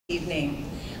Evening.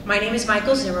 My name is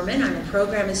Michael Zimmerman. I'm a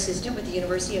program assistant with the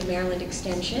University of Maryland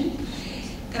Extension,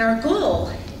 and our goal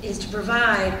is to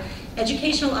provide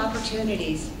educational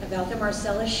opportunities about the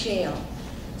Marcellus Shale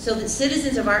so that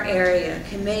citizens of our area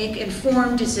can make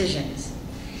informed decisions.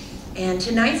 And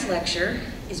tonight's lecture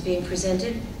is being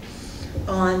presented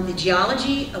on the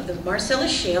geology of the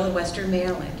Marcellus Shale in Western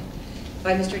Maryland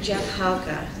by Mr. Jeff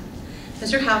Halka.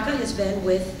 Mr. Halka has been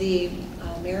with the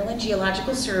Maryland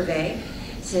Geological Survey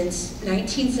since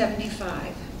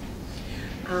 1975.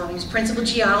 He was principal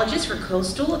geologist for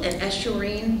coastal and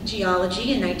estuarine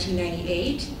geology in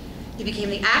 1998. He became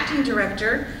the acting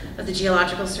director of the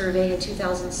Geological Survey in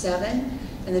 2007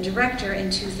 and the director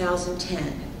in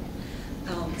 2010.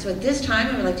 So at this time,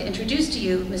 I would like to introduce to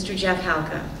you Mr. Jeff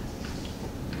Halka.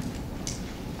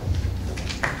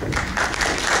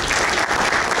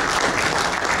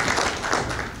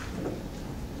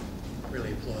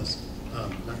 Really applause,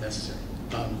 not necessary.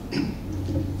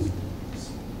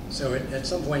 So at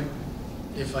some point,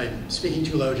 if I'm speaking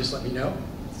too low, just let me know,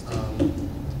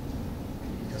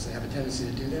 because I have a tendency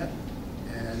to do that,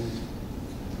 and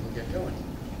we'll get going.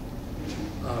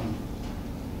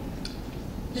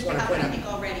 Mr. Halka, I think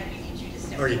already we need you to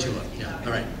step already too low, yeah.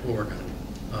 All right, we'll work on it.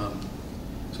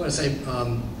 Just want to say,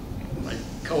 my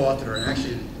co-author, and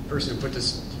actually the person who put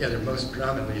this together most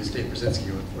predominantly is Dave Brzezinski,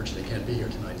 who unfortunately can't be here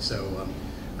tonight, so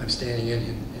I'm standing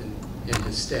in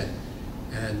his stead.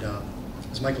 And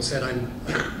as Michael said, I'm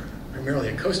primarily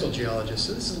a coastal geologist,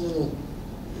 so this is a little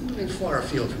far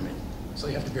afield for me, so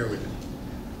you have to bear with me.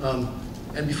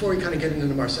 And before we kind of get into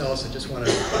the Marcellus, I just want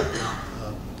to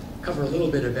cover a little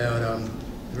bit about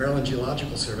the Maryland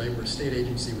Geological Survey. We're a state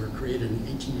agency. We were created in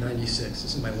 1896.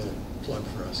 This is my little plug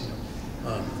for us,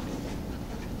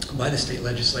 by the state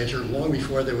legislature, long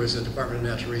before there was a Department of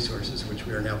Natural Resources, which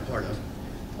we are now part of.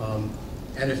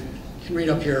 And if you can read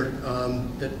up here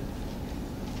that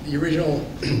the original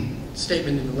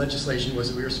statement in the legislation was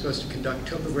that we were supposed to conduct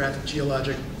topographic,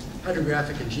 geologic,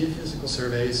 hydrographic, and geophysical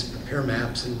surveys, prepare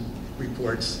maps and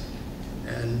reports,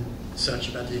 and such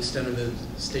about the extent of the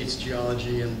state's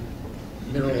geology and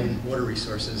mineral and water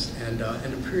resources, and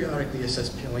to periodically assess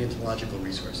paleontological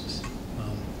resources.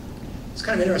 It's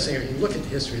kind of interesting, if you look at the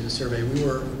history of the survey, we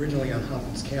were originally on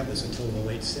Hopkins campus until the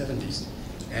late 70s.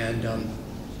 And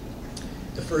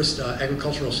the first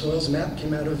agricultural soils map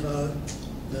came out of the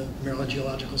Maryland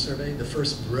Geological Survey. The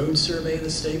first road survey of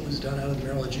the state was done out of the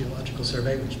Maryland Geological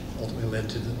Survey, which ultimately led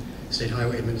to the State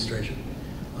Highway Administration.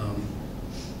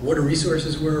 Water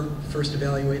resources were first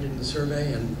evaluated in the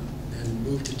survey and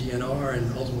moved to DNR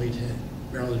and ultimately to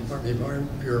Maryland Department of the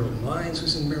Environment. Bureau of Mines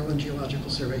was in the Maryland Geological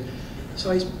Survey.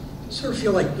 So I sort of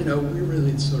feel like, we're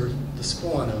really sort of the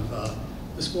spawn of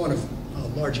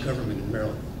large government in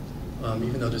Maryland,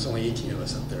 even though there's only 18 of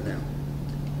us up there now.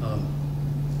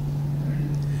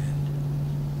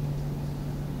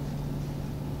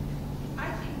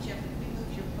 I think, Jeff, if we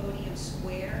move your podium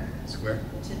square,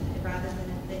 rather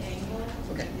than at the angle.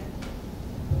 Okay.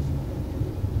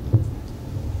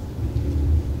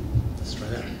 Let's try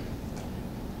that.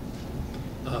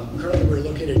 Currently, we're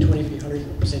located at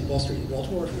 2300 St. Paul Street in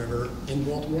Baltimore. If you're ever in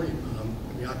Baltimore,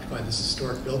 we occupy this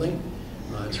historic building.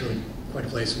 It's really quite a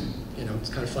place, and it's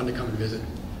kind of fun to come and visit.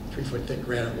 3-foot thick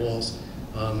granite walls.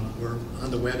 We're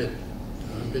on the web at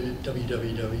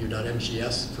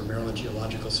www.mgs for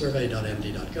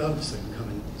marylandgeologicalsurvey.md.gov, so you can come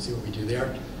and see what we do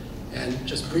there. And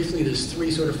just briefly, there's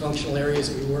 3 sort of functional areas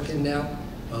that we work in now.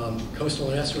 Coastal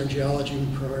and estuarine geology, we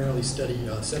primarily study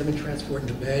sediment transport in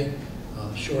the bay,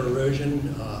 shore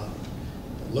erosion,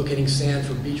 locating sand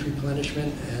for beach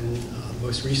replenishment, and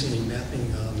most recently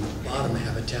mapping bottom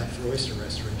habitat for oyster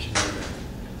restoration.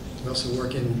 We also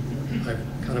work in, I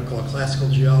kind of call classical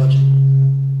geology,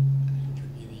 which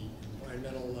would be the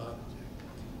environmental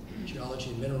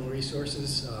geology and mineral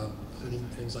resources, including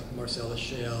things like Marcellus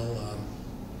Shale,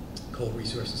 coal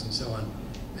resources, and so on.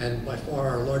 And by far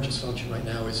our largest function right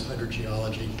now is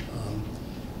hydrogeology.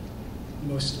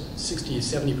 Most 60 to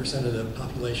 70% of the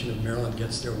population of Maryland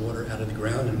gets their water out of the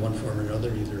ground in one form or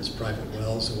another, either as private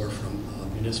wells or from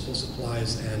municipal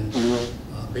supplies. And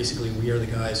basically, we are the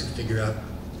guys who figure out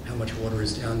how much water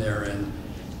is down there. And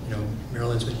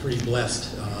Maryland's been pretty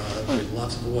blessed with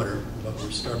lots of water, but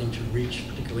we're starting to reach,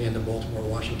 particularly in the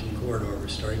Baltimore-Washington corridor, we're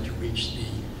starting to reach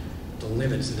the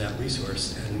limits of that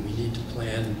resource, and we need to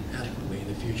plan adequately in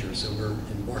the future. So we're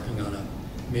embarking on a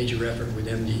major effort with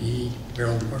MDE,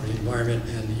 Maryland Department of the Environment,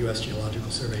 and the U.S. Geological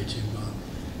Survey to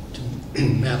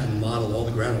map and model all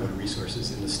the groundwater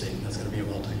resources in the state, and that's going to be a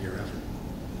multi-year effort.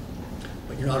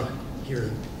 But you're not here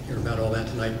to hear about all that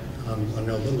tonight. You want to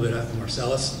know a little bit about the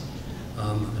Marcellus.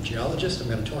 I'm a geologist. I'm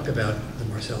going to talk about the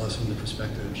Marcellus from the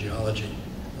perspective of geology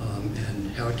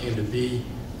and how it came to be,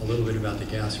 a little bit about the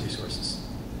gas resources.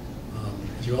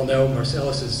 As you all know,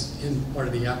 Marcellus is in part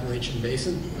of the Appalachian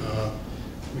Basin,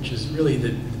 which is really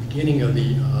the beginning of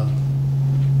the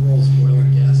world's oil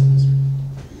and gas industry.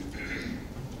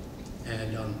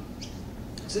 And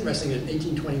it's interesting, in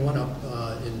 1821 up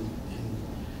in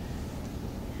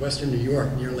western New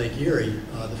York, near Lake Erie,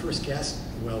 the first gas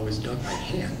well was dug by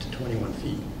hand to 21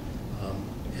 feet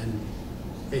and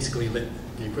basically lit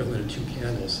the equivalent of 2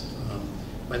 candles.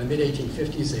 By the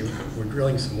mid-1850s, they were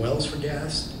drilling some wells for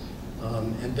gas,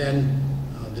 and then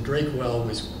the Drake well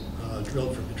was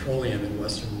drilled for petroleum in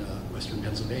western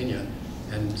Pennsylvania,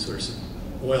 and sort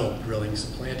of oil drilling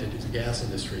supplanted the gas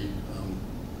industry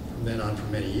from then on for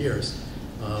many years,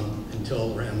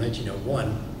 until around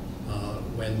 1901,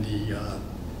 when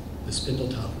the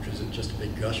Spindletop, which was just a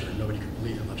big gusher, and nobody could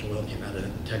believe how much oil came out of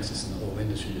Texas, and the whole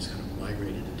industry just kind of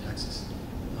migrated to Texas.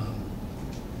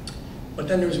 But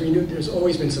then there's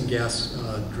always been some gas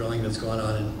drilling that's gone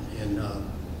on in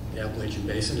the Appalachian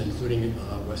Basin, including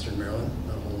western Maryland.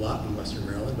 Not a whole lot in western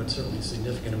Maryland, but certainly a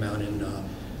significant amount in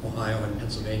Ohio and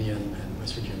Pennsylvania and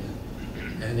West Virginia.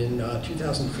 And in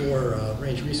 2004,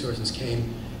 Range Resources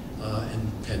came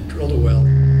and drilled a well.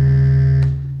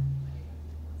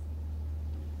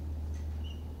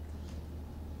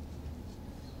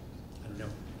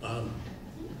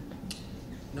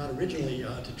 Not originally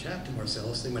to tap to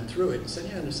Marcellus. They went through it and said,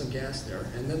 yeah, there's some gas there.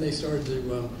 And then they started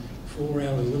to fool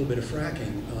around with a little bit of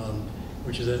fracking,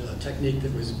 which is a technique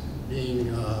that was being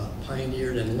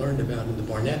pioneered and learned about in the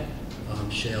Barnett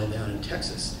Shale down in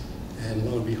Texas. And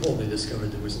lo and behold, they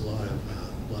discovered there was a lot of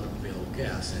available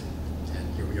gas,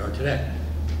 and here we are today.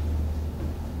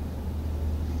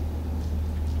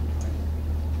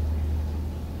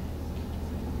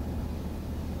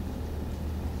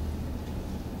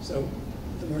 So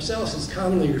the Marcellus is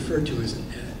commonly referred to as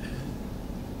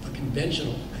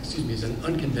as an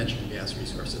unconventional gas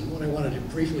resource. And what I wanted to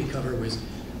briefly cover was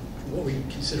what we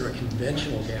consider a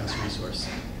conventional gas resource.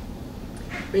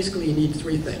 Basically, you need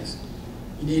 3 things.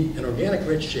 You need an organic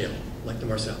rich shale, like the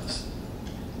Marcellus,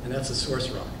 and that's a source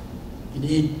rock. You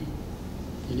need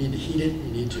to heat it,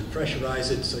 you need to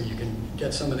pressurize it so you can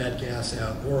get some of that gas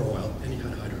out, or oil, any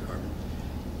kind of hydrocarbon.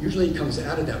 Usually it comes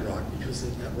out of that rock because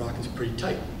that rock is pretty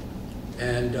tight.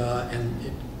 And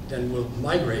it then will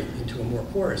migrate into a more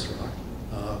porous rock,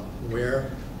 where,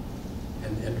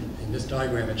 and in this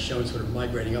diagram it's shown sort of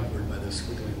migrating upward by those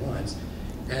squiggly lines,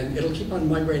 and it'll keep on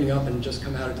migrating up and just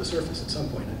come out at the surface at some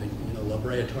point. I think, La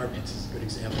Brea tar pits is a good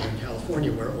example in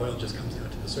California, where oil just comes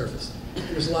out to the surface. And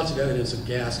there's lots of evidence of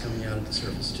gas coming out at the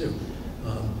surface too.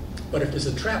 But if there's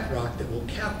a trap rock that will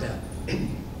cap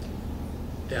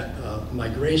that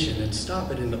migration and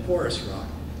stop it in the porous rock,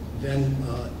 then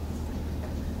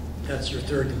that's your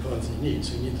third component that you need.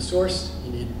 So you need the source,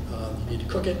 you need to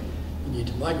cook it, you need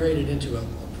to migrate it into a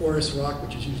porous rock,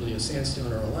 which is usually a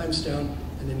sandstone or a limestone,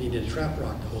 and then you need a trap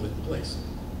rock to hold it in place.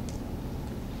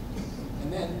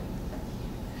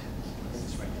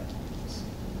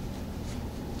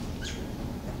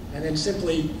 And then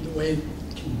simply the way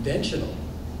conventional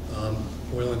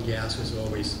oil and gas was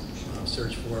always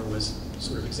searched for was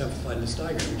sort of exemplified in this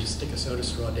diagram. We just stick a soda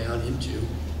straw down into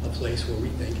a place where we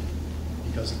think,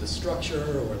 because of the structure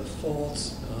or the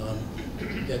faults,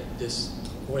 that this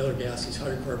oil or gas, these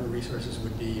hydrocarbon resources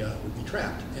would be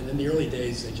trapped. And in the early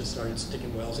days, they just started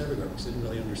sticking wells everywhere because they didn't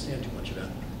really understand too much about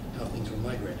how things were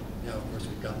migrated. Now, of course,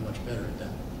 we've gotten much better at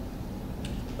that.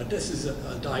 But this is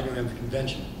a diagram of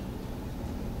convention.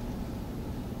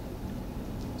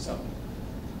 So,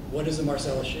 what is the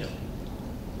Marcellus Shale?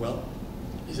 Well,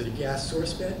 is it a gas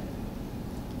source bed?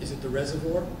 Is it the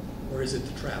reservoir? Or is it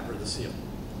the trap or the seal?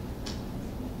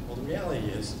 Well, the reality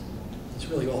is, it's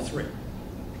really all 3.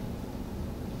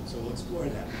 So we'll explore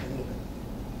that a little bit.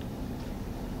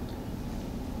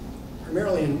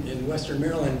 Primarily in western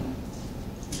Maryland,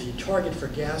 the target for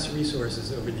gas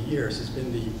resources over the years has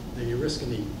been the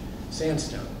Oriskany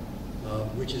sandstone,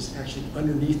 which is actually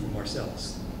underneath the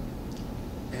Marcellus.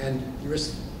 And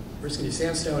Oriskany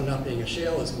sandstone, not being a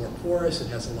shale, is more porous. It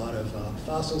has a lot of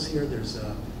fossils here. There's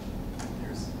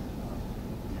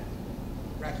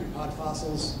brachipod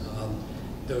fossils.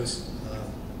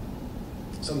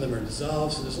 Some of them are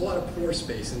dissolved, so there's a lot of pore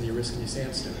space in the Oriskany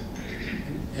sandstone.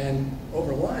 And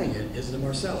overlying it is the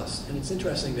Marcellus. And it's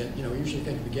interesting that, we usually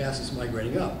think of the gas as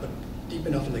migrating up, but deep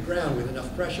enough in the ground with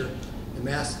enough pressure,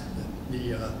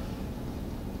 the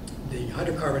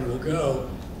hydrocarbon will go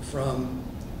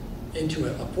into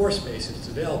a pore space if it's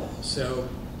available. So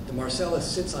the Marcellus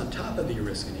sits on top of the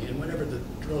Oriskany, and whenever the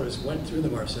drillers went through the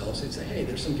Marcellus, they'd say, hey,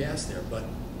 there's some gas there, but,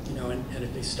 you know, and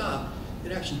if they stopped,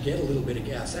 they'd actually get a little bit of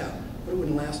gas out, but it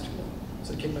wouldn't last too long.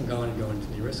 So they kept on going and going to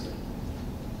the Oriskany.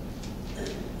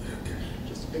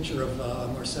 Just a picture of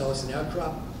Marcellus and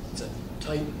outcrop. It's a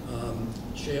tight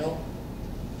shale,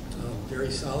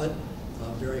 very solid,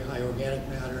 very high organic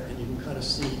matter, and you can kind of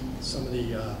see some of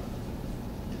the,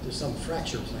 there's some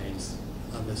fracture planes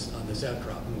on this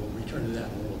outcrop, and we'll return to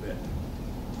that in a little bit.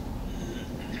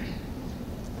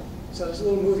 So there's a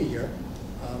little movie here.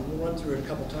 We'll run through it a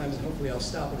couple times, and hopefully I'll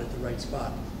stop it at the right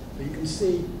spot. But you can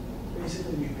see,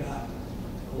 basically, we've got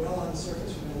a well on the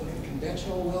surface. We're going to look at a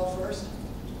conventional well first.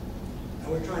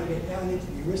 And we're trying to get down into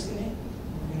the Oriskany.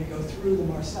 We're going to go through the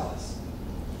Marcellus,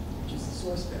 which is the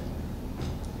source bed.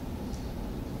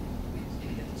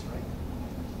 Get this right.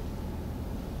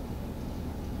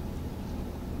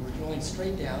 We're drilling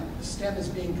straight down. The stem is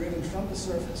being driven from the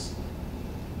surface.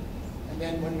 And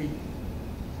then when we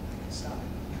stop it.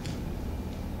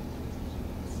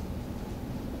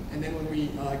 And then when we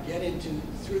get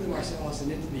through the Marcellus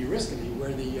and into the Oriskany,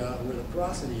 where the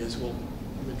porosity is, we'll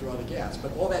withdraw the gas.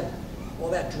 But all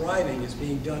that driving is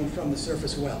being done from the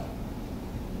surface well.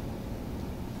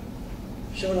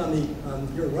 Shown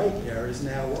on your right there is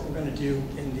now what we're going to do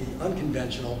in the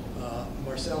unconventional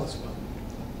Marcellus well.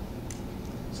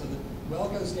 So the well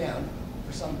goes down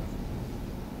for some.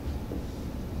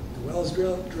 The well is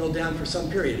drilled down for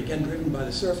some period, again driven by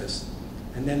the surface.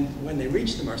 And then when they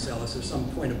reach the Marcellus, there's some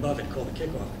point above it called the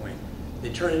kickoff point. They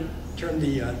turn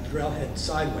the drill head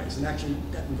sideways, and actually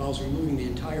that involves removing the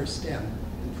entire stem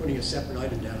and putting a separate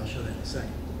item down. I'll show that in a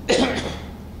second.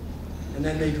 And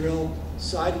then they drill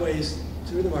sideways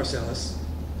through the Marcellus.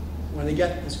 When they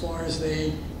get as far as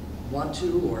they want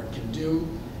to or can do,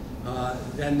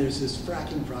 then there's this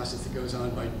fracking process that goes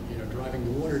on by driving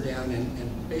the water down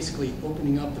and basically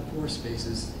opening up the pore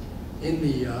spaces in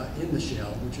the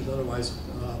shale, which is otherwise,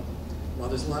 while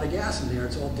there's a lot of gas in there,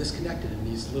 it's all disconnected in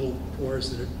these little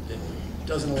pores that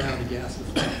doesn't allow the gas to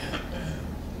flow.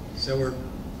 So we're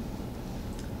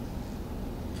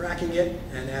fracking it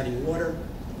and adding water,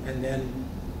 and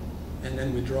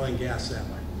then withdrawing gas that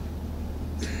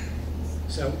way.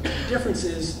 So the difference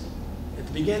is, at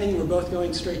the beginning, we're both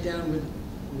going straight down with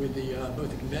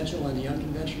both the conventional and the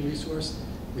unconventional resource.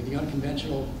 With the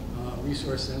unconventional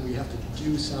resource, then we have to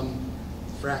do some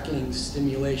fracking,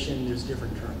 stimulation. There's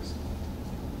different terms.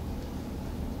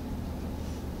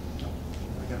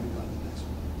 I got to move on to the next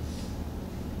one.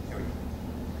 There we go.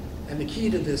 And the key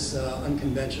to this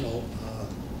unconventional,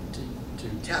 to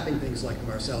tapping things like the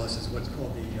Marcellus, is what's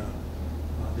called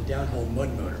the downhole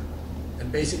mud motor.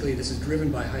 And basically, this is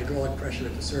driven by hydraulic pressure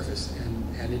at the surface,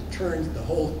 and it turns, the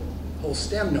whole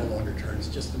stem no longer turns,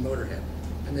 just the motor head.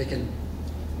 And they can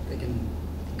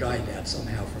guide that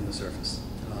somehow from the surface.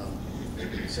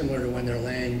 Similar to when they're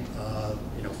laying,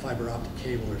 fiber optic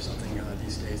cable or something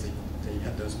these days, they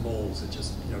have those moles that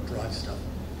just drive stuff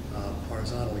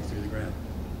horizontally through the ground.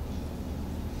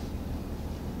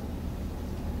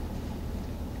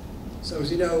 So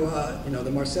as you know,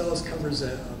 the Marcellus covers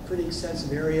a pretty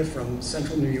extensive area from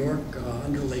central New York,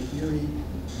 under Lake Erie,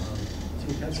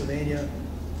 through Pennsylvania,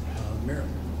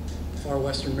 far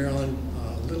western Maryland,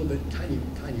 a little bit, tiny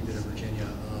bit of Virginia,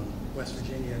 West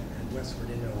Virginia, and westward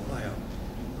into Ohio.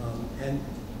 And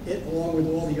it, along with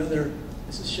all the other,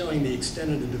 this is showing the extent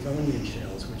of the Devonian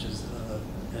shales, which is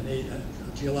a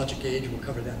geologic age. We'll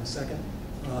cover that in a second.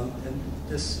 And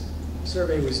this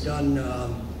survey was done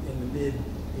in the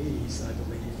mid-'80s, I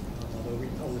believe, although we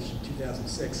published in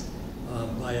 2006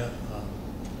 by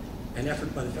an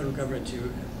effort by the federal government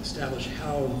to establish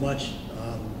how much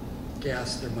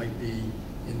gas there might be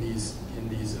in these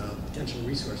potential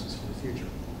resources for the future.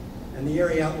 And the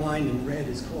area outlined in red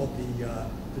is called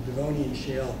the Devonian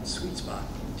Shale Sweet Spot,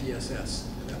 DSS.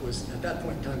 And that was, at that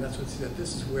point in time, that's what said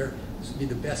this would be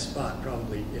the best spot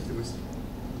probably if there was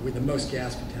with the most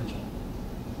gas potential.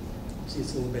 See,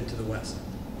 it's a little bit to the west.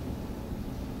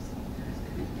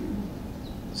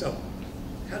 So,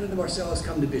 how did the Marcellus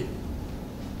come to be?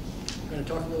 I'm going to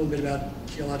talk a little bit about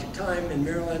geologic time in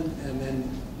Maryland, and then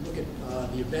look at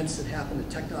the events that happened,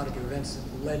 the tectonic events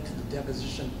that led to the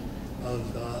deposition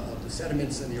of the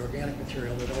sediments and the organic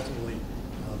material that ultimately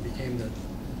became the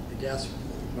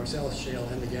Marcellus Shale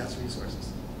and the gas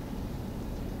resources.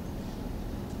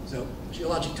 So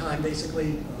geologic time,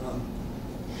 basically,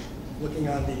 looking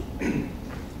on the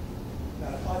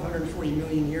about 540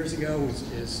 million years ago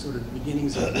is sort of the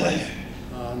beginnings of life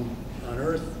on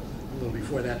Earth. A little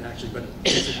before that, actually, but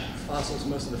fossils,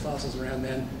 most of the fossils around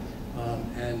then.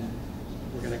 And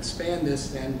we're going to expand this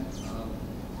then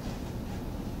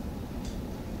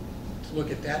to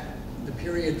look at that, the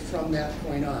period from that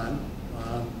point on.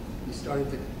 We started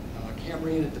the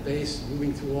Cambrian at the base,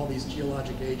 moving through all these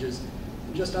geologic ages.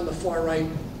 And just on the far right,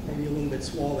 maybe a little bit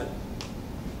small, that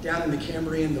down in the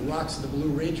Cambrian, the rocks of the Blue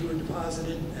Ridge were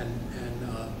deposited and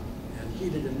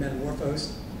heated and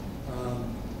metamorphosed.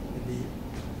 In the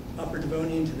Upper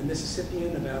Devonian to the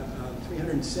Mississippian, about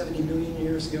 370 million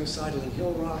years ago, Sidling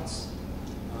Hill rocks.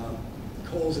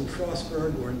 Coals and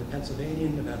Frostberg were in the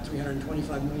Pennsylvanian about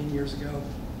 325 million years ago.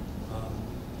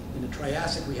 In the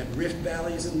Triassic, we had rift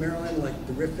valleys in Maryland, like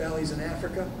the rift valleys in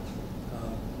Africa.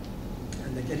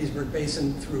 And the Gettysburg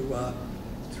Basin through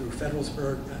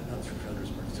Fredericksburg,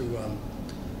 through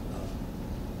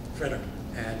Frederick,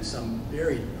 and some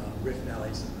buried rift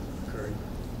valleys occurred.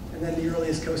 And then the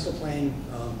earliest coastal plain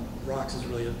rocks is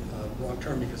really a wrong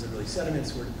term because the early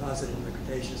sediments were deposited in the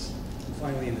Cretaceous, and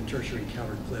finally in the tertiary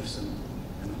covered cliffs and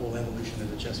the whole evolution of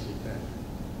the Chesapeake Bay.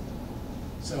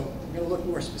 So we're going to look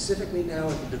more specifically now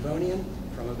at the Devonian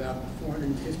from about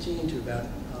 415 to about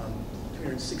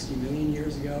 360 million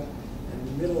years ago. And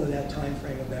in the middle of that time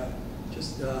frame, about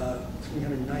just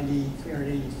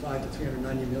 385 to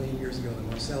 390 million years ago, the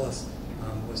Marcellus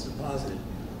was deposited,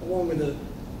 along with a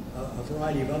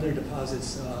variety of other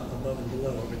deposits above and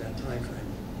below over that time frame.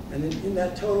 And in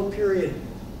that total period,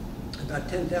 about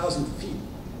 10,000 feet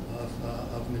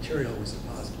of material was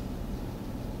deposited,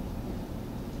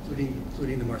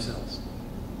 including the Marcellus.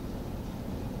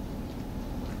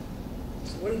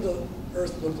 So what did the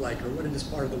Earth look like, or what did this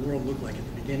part of the world look like at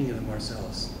the beginning of the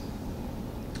Marcellus?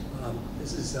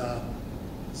 This is a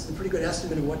pretty good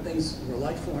estimate of what things were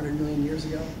like 400 million years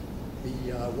ago.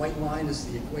 The white line is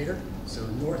the equator, so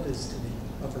north is to the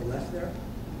upper left there.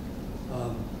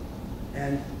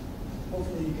 And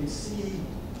hopefully you can see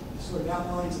sort of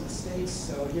outlines of the states.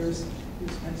 So here's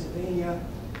Pennsylvania,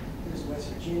 here's West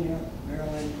Virginia,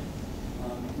 Maryland.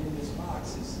 And in this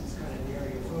box is kind of the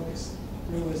area of focus.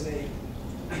 There was a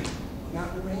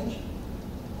mountain range.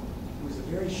 It was a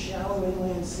very shallow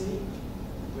inland sea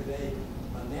with a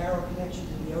narrow connection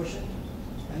to the ocean.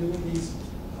 And there were these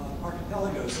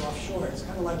archipelagos offshore. It's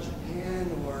kind of like Japan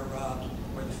or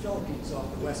the Philippines off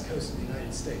the west coast of the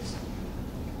United States.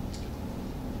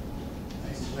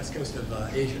 West coast of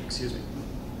Asia, excuse me.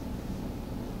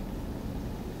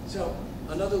 So,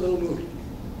 another little movie.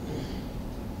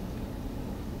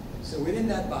 So within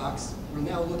that box, we're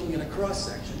now looking at a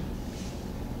cross-section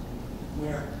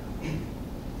where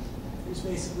here's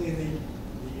basically the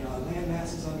land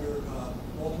masses under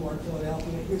Baltimore and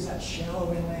Philadelphia. Here's that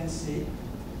shallow inland sea.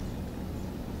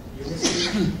 The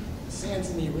sands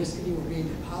in the Oriskany were being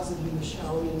deposited in the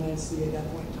shallow inland sea at that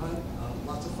point in time.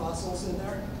 Lots of fossils in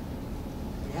there.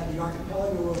 We had the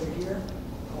archipelago over here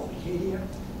called Acadia.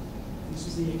 This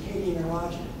is the Acadian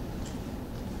orogeny.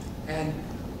 And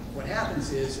what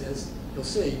happens is, as you'll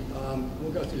see,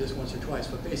 we'll go through this once or twice,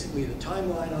 but basically the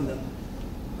timeline on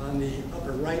the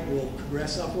upper right will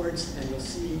progress upwards, and you'll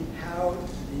see how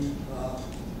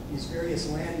these various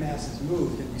land masses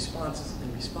moved in response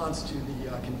to the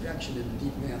convection in the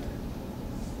deep mantle.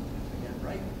 Again,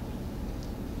 right?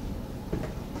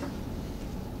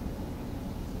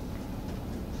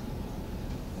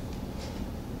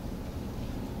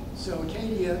 So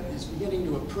Acadia is beginning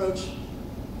to approach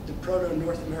the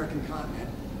proto-North American continent.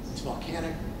 It's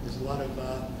volcanic. There's a lot of,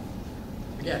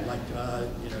 again, like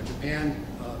Japan,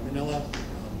 Manila,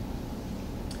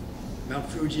 Mount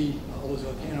Fuji, all those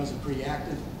volcanoes are pretty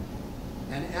active.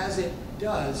 And as it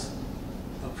does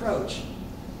approach,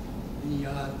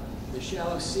 the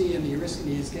shallow sea in the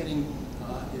Oriskany is getting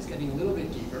a little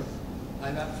bit deeper. By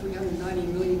about 390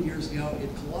 million years ago, it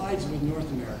collides with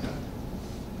North America,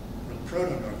 or the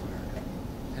proto-North America.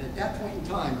 And at that point in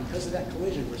time, because of that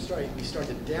collision, we start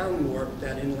to downwarp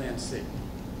that inland sea,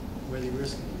 where the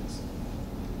Oriskany is.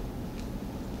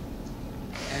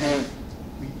 And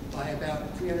by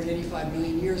about 385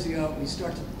 million years ago, we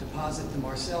start to deposit the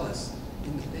Marcellus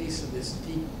in the base of this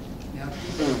now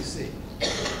deeper sea.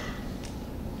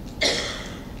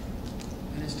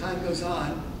 And as time goes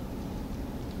on,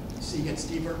 the sea gets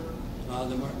deeper,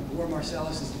 the more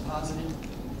Marcellus is deposited.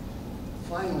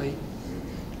 Finally,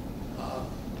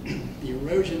 the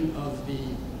erosion of the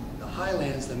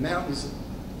highlands, the mountains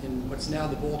in what's now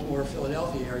the Baltimore,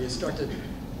 Philadelphia area start to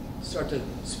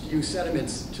spew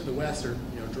sediments to the west, or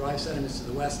dry sediments to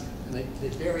the west, and they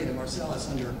bury the Marcellus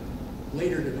under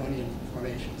later Devonian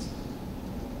formations.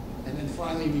 And then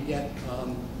finally we get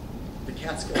the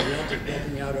Catskill Delta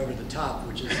building out over the top,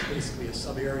 which is basically a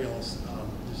subaerial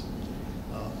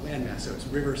landmass, so it's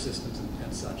river systems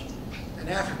and such. And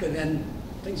Africa then,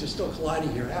 things are still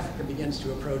colliding here. Africa begins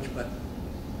to approach, but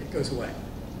it goes away.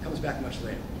 It comes back much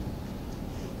later.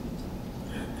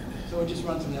 So we'll just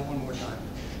run through that one more time.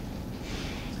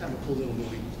 It's kind of a cool little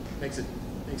movie. Makes it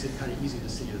kind of easy to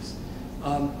see this.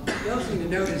 The other thing to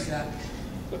note is that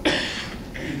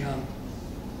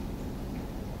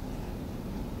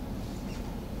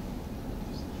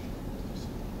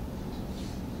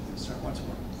start once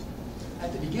more.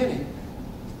 At the beginning,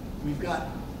 we've got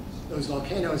those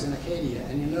volcanoes in Acadia,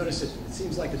 and you'll notice it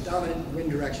seems like the dominant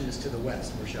wind direction is to the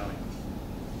west, we're showing.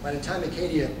 By the time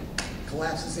Acadia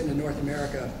collapses into North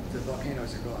America, the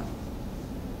volcanoes are gone.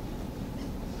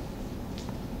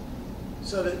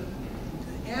 So the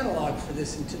analog for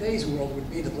this in today's world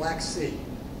would be the Black Sea,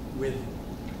 with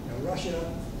Russia,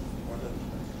 or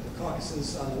the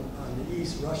Caucasus on the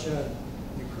east, Russia,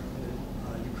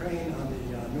 Ukraine on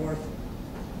the north,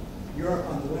 Europe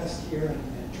on the west here,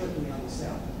 and Turkey on the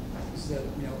south. This is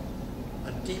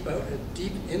a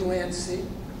deep inland sea.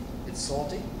 It's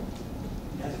salty.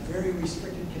 It has a very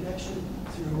restricted connection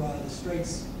through the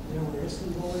straits where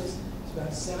Istanbul is. It's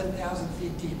about 7,000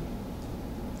 feet deep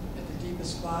at the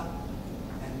deepest spot,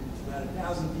 and it's about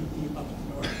 1,000 feet deep up to the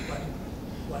north.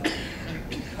 But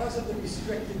because of the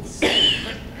restricted sea,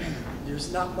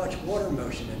 there's not much water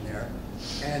motion in there,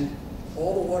 and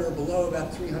all the water below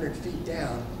about 300 feet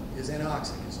down is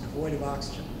anoxic. It's devoid of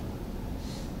oxygen.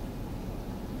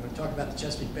 When we talk about the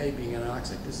Chesapeake Bay being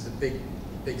anoxic, this is a big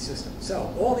system.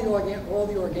 So all the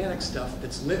organic stuff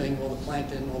that's living, all the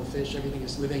plankton, all the fish, everything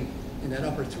is living in that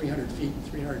upper 300 feet,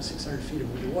 300, 600 feet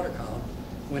of the water column.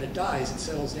 When it dies, it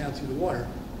settles down through the water.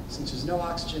 Since there's no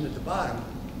oxygen at the bottom,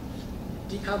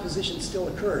 decomposition still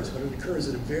occurs, but it occurs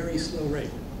at a very slow rate.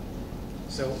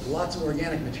 So lots of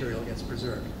organic material gets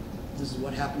preserved. This is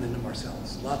what happened in the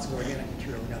Marcellus. Lots of organic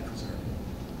material got preserved.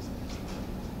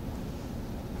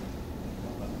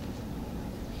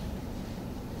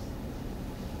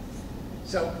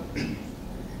 So this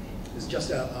is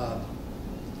just a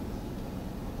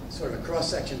sort of a cross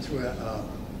section through a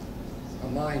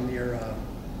mine near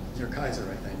Kaiser,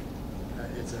 I think.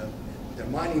 They're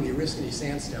mining the Oriskany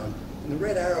sandstone, and the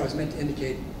red arrow is meant to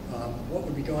indicate what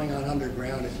would be going on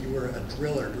underground if you were a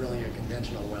driller drilling a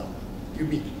conventional well. You'd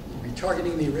be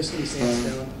targeting the Oriskany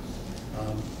sandstone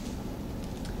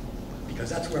because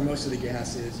that's where most of the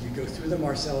gas is. You go through the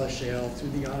Marcellus Shale,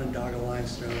 through the Onondaga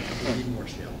limestone, and the Needmore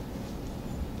Shale.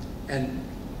 And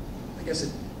I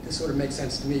guess this sort of makes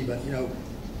sense to me, but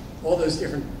all those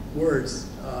different words,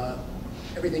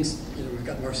 everything's, we've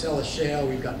got Marcellus Shale,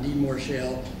 we've got Needmore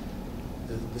Shale.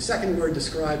 The second word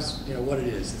describes, what it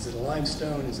is. Is it a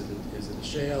limestone? Is it a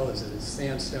shale? Is it a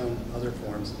sandstone? Other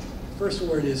forms. The first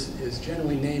word is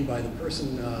generally named by the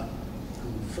person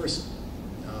who first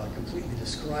completely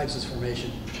describes this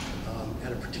formation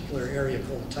at a particular area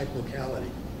called a type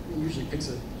locality. He usually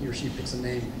he or she picks a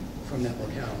name from that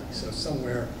locality. So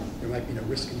somewhere there might be an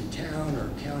Oriskany town or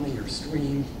county or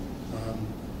stream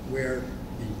where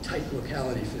the type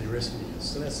locality for the Oriskany is.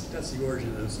 So that's the origin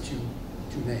of those two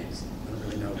names. I don't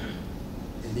really know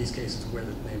in these cases where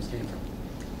the names came from.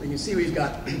 But you can see we've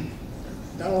got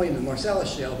not only the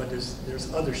Marcellus Shale, but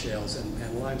there's other shales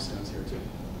and limestones here too.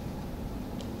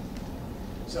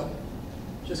 So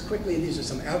just quickly, these are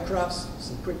some outcrops,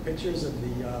 some quick pictures of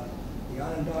the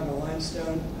Onondaga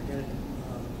limestone. Again,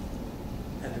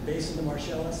 at the base of the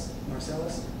Marcellus.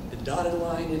 The dotted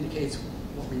line indicates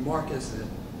what we mark as the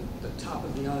top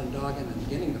of the Onondaga and the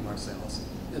beginning of the Marcellus.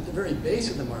 And at the very base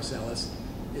of the Marcellus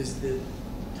is the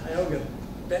Tioga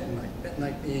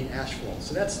bentonite being ash fall.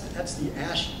 So that's the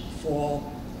ash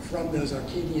fall from those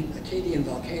Acadian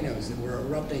volcanoes that were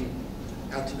erupting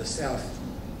out to the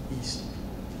southeast,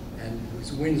 and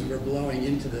whose winds were blowing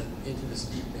into this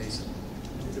deep basin.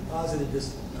 And they deposited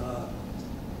this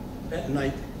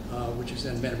bentonite, which was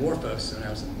then metamorphosed, so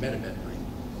now it's a metabentonite.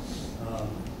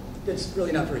 It's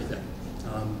really not very thick,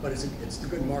 but it's a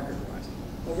good marker horizon.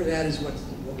 Over that is what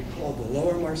we call the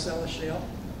lower Marcellus Shale.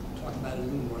 We'll talk about it in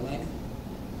a little more length.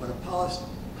 But a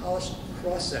polished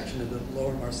cross-section of the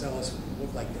lower Marcellus would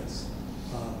look like this.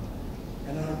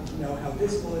 And I don't know how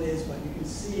visible it is, but you can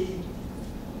see,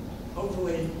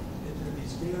 hopefully, that there are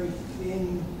these very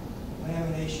thin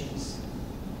laminations,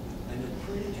 and they're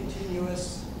pretty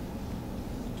continuous.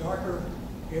 Darker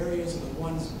areas are the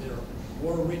ones that are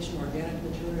more rich in organic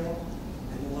material,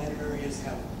 and the lighter areas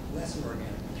have less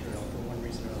organic material for one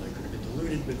reason or another. It could have been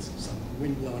diluted with some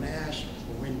wind-blown ash,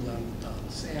 or wind-blown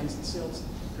sands and silts.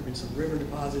 There have been some river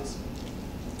deposits.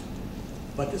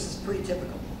 But this is pretty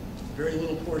typical. Very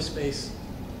little pore space.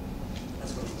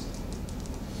 That's what it is.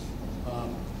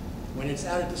 When it's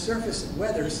out at the surface, it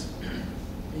weathers.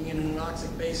 Being in an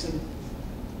anoxic basin,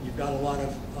 you've got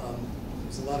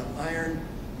there's a lot of iron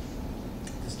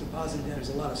that's deposited in. There's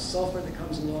a lot of sulfur that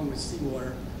comes along with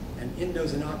seawater, And in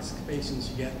those anoxic basins,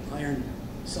 you get iron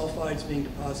sulfides being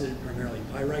deposited, primarily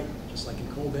pyrite, just like in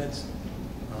coal beds.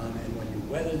 And when you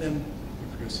weather them,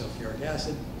 you produce sulfuric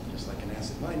acid, just like in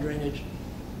acid mine drainage.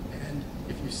 And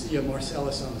if you see a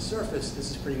Marcellus on the surface, this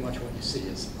is pretty much what you see.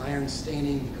 It's iron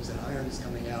staining because that iron is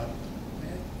coming out.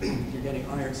 And you're getting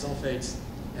iron sulfates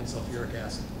and sulfuric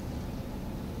acid.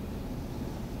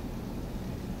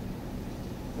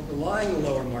 Overlying the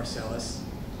lower Marcellus,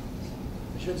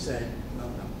 I should say,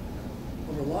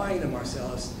 overlying the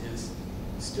Marcellus is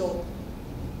still,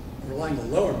 overlying the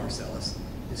lower Marcellus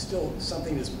is still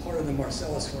something that's part of the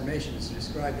Marcellus formation, as you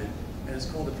described it, and it's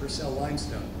called the Purcell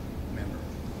limestone member.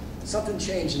 Something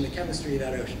changed in the chemistry of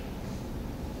that ocean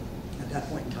at that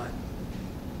point in time.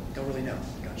 Don't really know.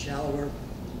 It got shallower,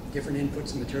 different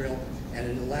inputs of material, and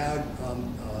it allowed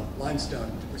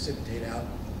limestone to precipitate out,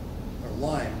 or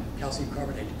lime, calcium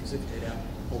carbonate to precipitate out,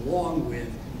 along with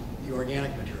the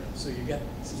organic material. So you get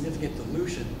significant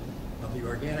dilution of the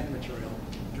organic material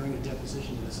during the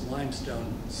deposition of this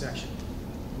limestone section,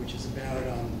 which is about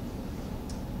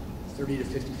 30 to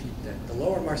 50 feet thick. The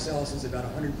lower Marcellus is about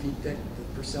 100 feet thick.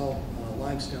 The Purcell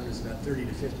limestone is about 30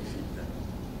 to 50 feet thick.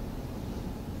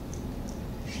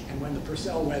 And when the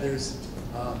Purcell weathers,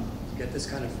 you get this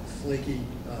kind of flaky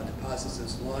deposits.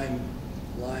 Those lime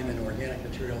and organic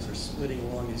materials are splitting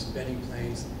along these bedding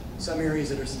planes. Some areas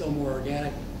that are still more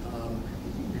organic,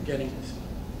 you're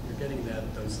getting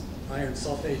those iron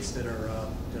sulfates that are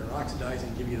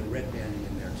oxidizing, give you the red banding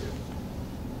in there too.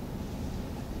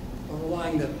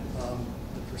 Overlying the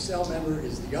Purcell member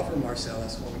is the upper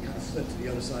Marcellus. Well, we kind of flipped to the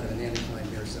other side of an anticline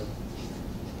here, so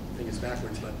I think it's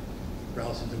backwards, but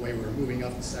relative to the way we were moving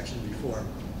up the section before.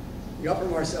 The upper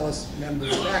Marcellus member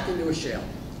is back into a shale,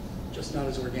 just not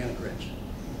as organic rich.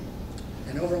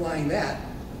 And overlying that,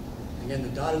 again, the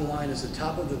dotted line is the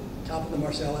top of the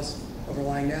Marcellus.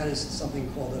 Overlying that is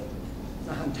something called the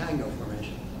Nahantango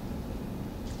Formation.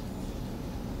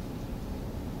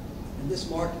 And this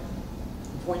marked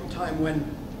the point in time when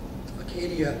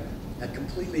Acadia had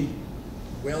completely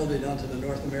welded onto the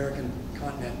North American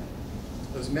continent.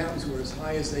 Those mountains were as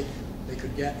high as they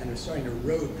could get, and they're starting to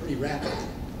erode pretty rapidly.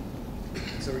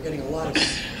 So we're getting a lot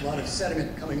of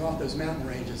sediment coming off those mountain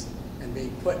ranges and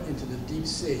being put into the deep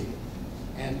sea.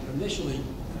 And initially,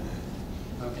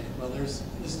 okay, well, this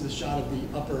is the shot of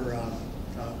the upper,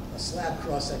 a slab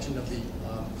cross-section of the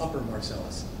upper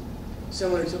Marcellus.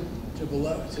 Similar to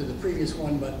the previous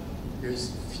one, but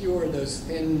there's fewer of those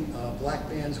thin black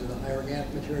bands with a high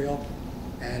organic material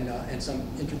and some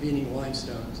intervening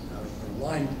limestones,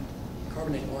 or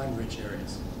carbonate lime-rich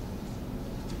areas.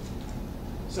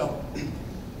 So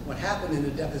what happened in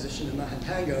the deposition of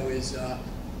Nahantango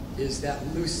is that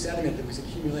loose sediment that was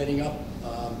accumulating up,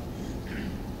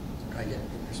 try to get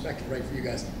the perspective right for you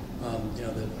guys. You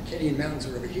know, the Acadian mountains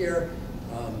are over here.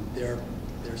 They're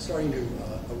starting to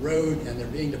erode, and they're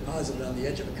being deposited on the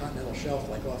edge of a continental shelf,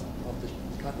 like off the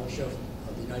continental shelf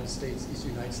of the United States,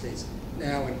 eastern United States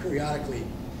now, and periodically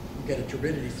you get a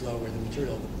turbidity flow where the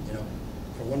material, you know,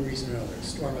 for one reason or another, a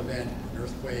storm event, an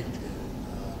earthquake,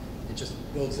 it just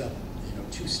builds up, you know,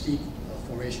 too steep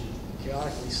formation,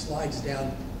 chaotically slides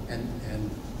down and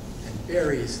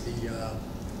buries the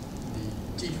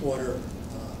deep water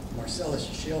Marcellus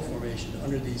Shale formation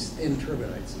under these thin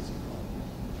turbidites, as we call them.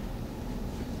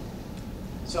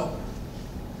 So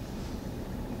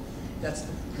that's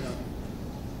the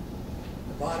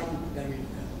bottom. Then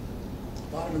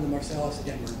bottom of the Marcellus,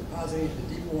 again, we're depositing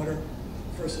the deep water.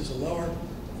 First there's a lower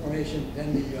formation,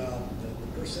 then the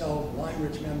Purcell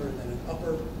lime-rich member, then an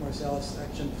upper Marcellus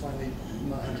section, finally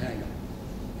Nahantango.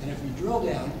 And if we drill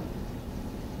down,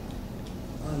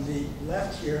 on the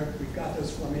left here, we've got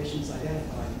those formations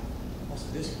identified. Also,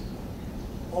 this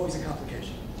always a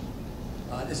complication.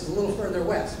 This is a little further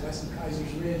west of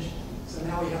Kaiser's Ridge. So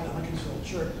now we have the Huntersville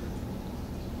Chert.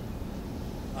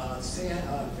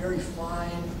 Very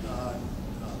fine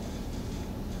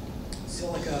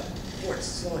silica, quartz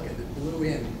silica that blew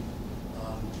in,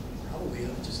 probably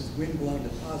just as wind-blown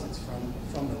deposits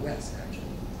from the west, actually.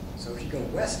 So if you go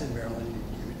west in Maryland,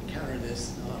 you encounter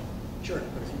this chert,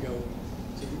 but if you go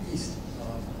to the east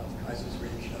of Kaiser's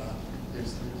Ridge,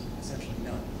 there's essentially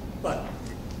none. But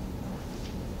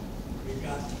we've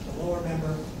got the lower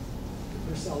member, the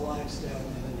Purcell limestone,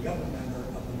 and then the upper member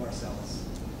of the Marcellus.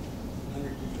 And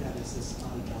underneath that is this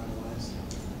Onondaga limestone.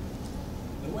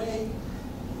 The way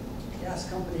gas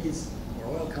companies or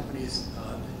oil companies,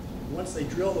 once they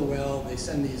drill the well, they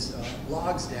send these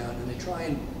logs down, and they try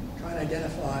and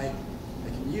identify.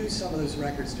 They can use some of those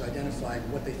records to identify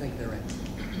what they think they're in.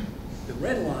 The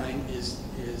red line is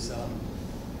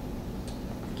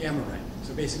gamma ray.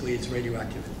 So basically, it's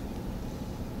radioactivity.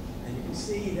 can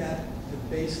see that the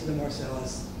base of the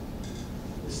Marcellus,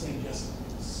 this thing just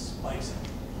spikes up.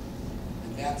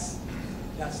 And that's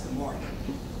the mark.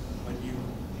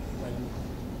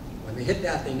 When they hit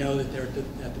that, they know that they're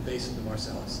at the base of the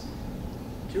Marcellus.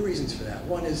 Two reasons for that.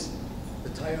 One is the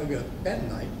Tioga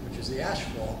bentonite, which is the ash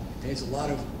fall, contains a lot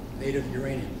of native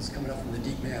uranium. It's coming up from the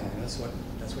deep mantle, and that's what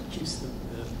keeps the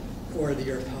core of the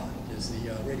earth hot, is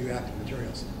the radioactive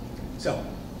materials. So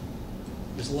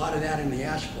there's a lot of that in the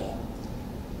ash fall.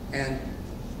 And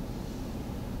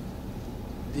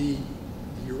the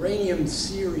uranium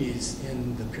series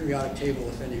in the periodic table,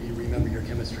 if any of you remember your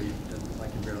chemistry, I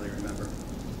can barely remember,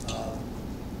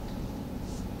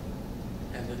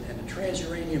 and the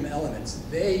transuranium elements,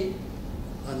 they,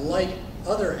 unlike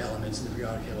other elements in the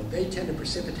periodic table, they tend to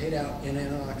precipitate out in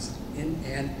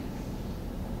an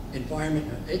environment,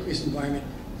 an aqueous environment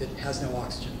that has no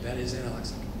oxygen, that is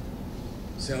anoxic.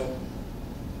 So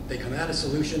they come out of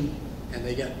solution and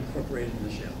they get incorporated in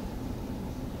the shale.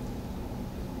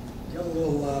 The other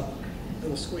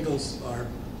little squiggles are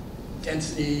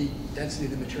density of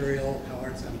the material, how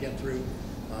hard it's going to get through,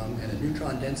 and a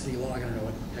neutron density log. I don't know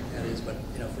what the heck that is, but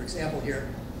for example, here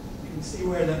you can see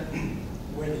where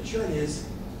the churn is.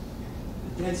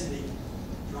 The density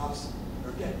drops,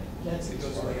 or density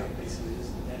goes way up. Basically, this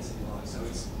is the density log. So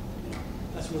it's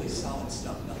that's really solid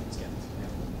stuff. Nothing's getting through there.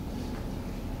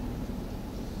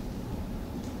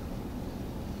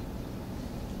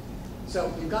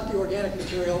 So you've got the organic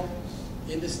material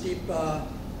in this deep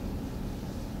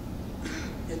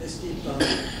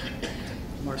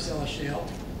Marcellus Shale,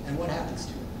 and what happens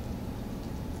to it?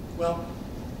 Well,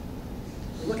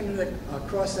 we're looking at a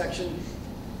cross section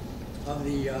of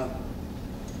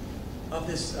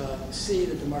this sea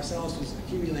that the Marcellus was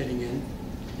accumulating in.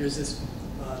 There's this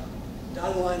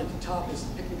dotted line at the top is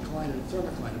the picnicline and the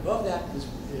thermocline. Above that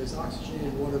is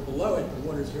oxygenated water. Below it, the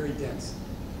water is very dense.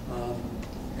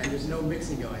 And there's no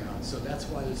mixing going on, so that's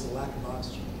why there's a lack of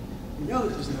oxygen. We know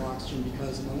that there's no oxygen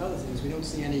because, among other things, we don't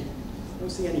see any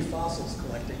fossils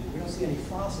collecting. We don't see any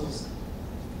fossils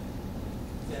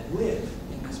that live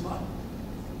in this mud.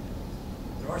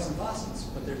 There are some fossils,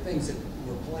 but they're things that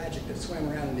were pelagic that swam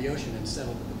around in the ocean and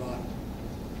settled at the bottom.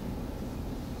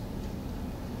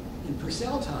 In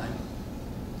Purcell time,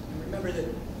 and remember that,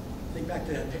 think back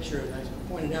to that picture, and I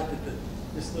pointed out that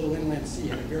this little inland sea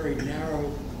had a very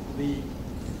narrow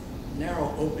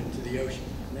open to the ocean,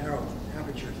 narrow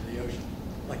aperture to the ocean,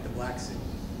 like the Black Sea.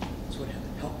 That's what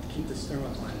helped keep this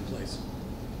thermocline in place.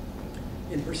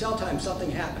 In Purcell time, something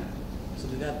happened. So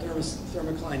that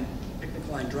thermocline,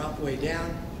 picnicline dropped way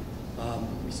down.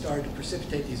 We started to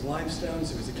precipitate these limestones.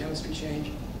 There was a chemistry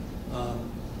change.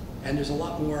 And there's a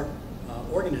lot more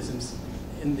organisms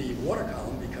in the water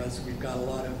column because we've got a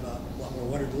lot more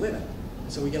water to live in.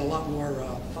 So we get a lot more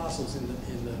fossils in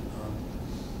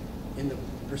the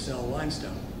Purcell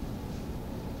limestone.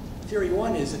 Theory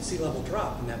one is that sea level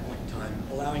dropped from that point in time,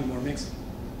 allowing more mixing.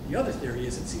 The other theory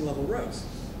is that sea level rose,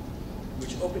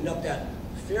 which opened up that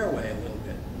fairway a little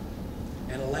bit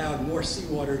and allowed more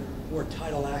seawater, more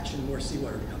tidal action, more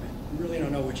seawater to come in. We really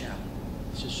don't know which happened.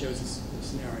 This just shows us the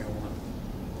scenario one.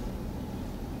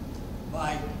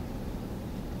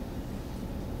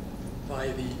 By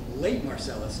the late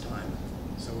Marcellus time,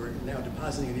 so we're now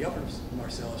depositing the upper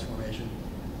Marcellus formation,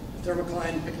 the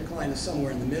thermocline, picnicline is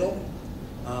somewhere in the middle.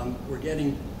 We're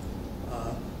getting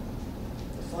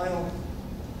the final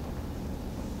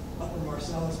upper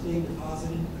Marcellus being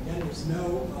deposited. Again, there's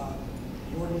no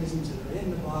the organisms that are in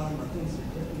the bottom are things that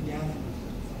are drifting down from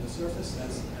the surface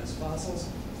as fossils.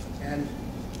 And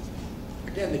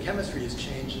again, the chemistry has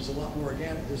changed. There's a lot more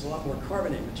organic. There's a lot more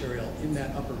carbonate material in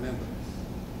that upper member.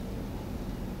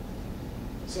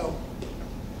 So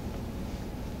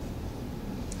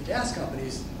the gas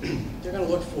companies, they're going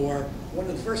to look for, one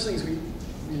of the first things we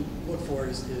look for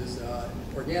is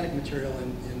organic material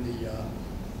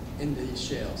in the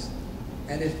shales.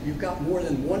 And if you've got more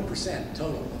than 1%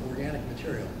 total of organic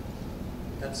material,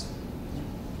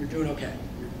 you're doing okay.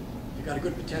 You've got a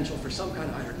good potential for some kind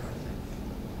of hydrocarbon.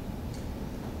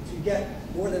 If you get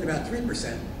more than about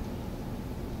 3%,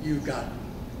 you've got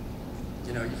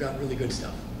really good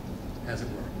stuff, as it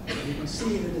were. And you can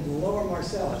see that in the lower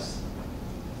Marcellus,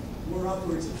 we're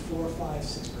upwards of 4, 5,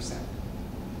 6%.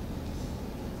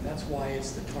 That's why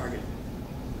it's the target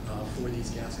for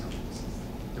these gas companies.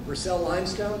 The Purcell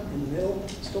limestone in the middle,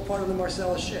 still part of the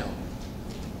Marcellus Shale,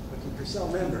 but the Purcell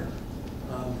member,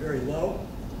 very low.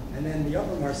 And then the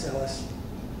upper Marcellus,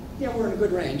 we're in a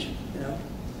good range,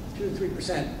 2 to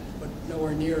 3%, but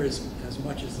nowhere near as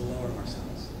much as the lower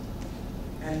Marcellus.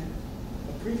 And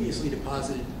a previously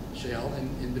deposited shale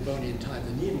in Devonian time,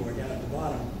 the Nemor down at the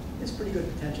bottom, It's pretty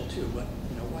good potential too, but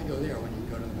you know, why go there when you can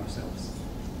go to the Marcellus,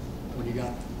 when you got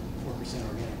 4%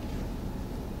 organic material?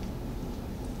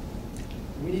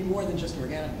 We need more than just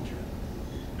organic material.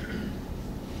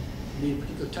 We need a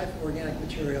particular type of organic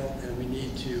material, and we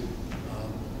need to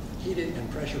heat it and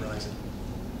pressurize it.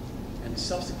 And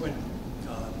subsequent,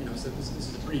 you know, so this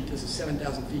is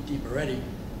 7,000 feet deep already,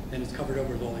 and it's covered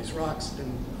over with all these rocks, and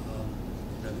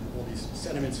you know, all these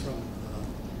sediments from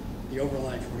the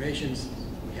overlying formations.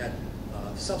 We had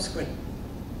subsequent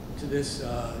to this, you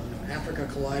know, Africa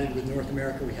collided with North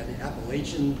America. We had the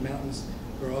Appalachian mountains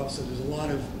grow up, so there's a lot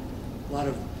of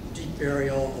deep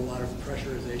burial, a lot of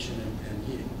pressurization and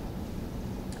heating.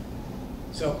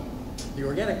 So the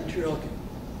organic material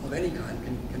of any kind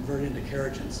can convert into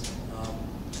kerogens,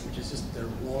 which is just their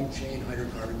long chain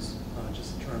hydrocarbons,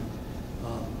 just a term.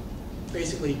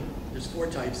 Basically, there's 4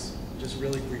 types, just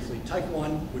really briefly. Type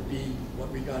 1 would be what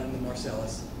we got in the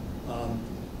Marcellus,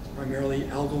 primarily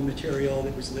algal material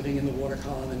that was living in the water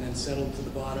column and then settled to the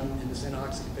bottom in the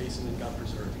Sinoxic Basin and got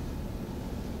preserved.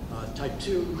 Type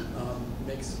 2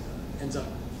 ends up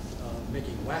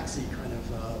making waxy kind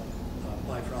of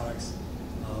byproducts,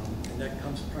 and that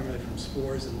comes primarily from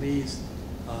spores and leaves.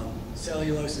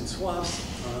 Cellulose in swamps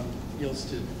yields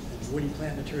to woody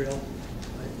plant material.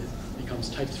 It becomes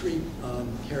type 3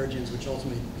 kerogens, which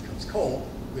ultimately becomes coal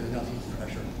with enough heat and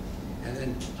pressure. And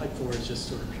then type 4 is just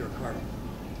sort of pure carbon.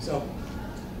 So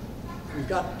we've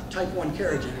got type 1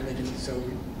 kerogen, and they can, so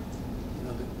we, you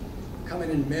know, come in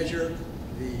and measure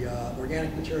the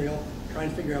organic material, try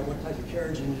and figure out what type of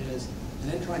kerogen it is,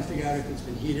 and then try and figure out if it's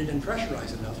been heated and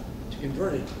pressurized enough to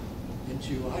convert it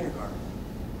into a hydrocarbon.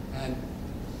 And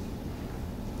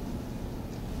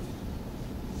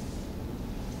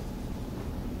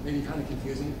maybe kind of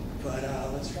confusing, but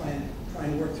let's try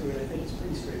and work through it. I think it's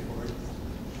pretty straightforward.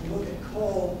 We look at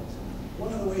coal.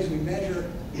 One of the ways we measure,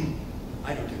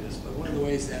 I don't do this, but one of the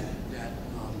ways that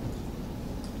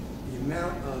the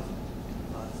amount of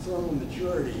thermal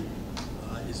maturity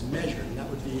is measured, and that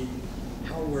would be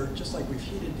how we're, just like we've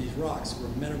heated these rocks, we're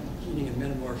heating and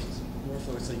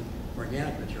metamorphosing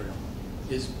organic material,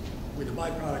 is with a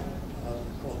byproduct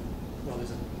called, well,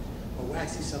 there's a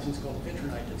waxy substance called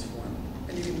vitrinite that's formed,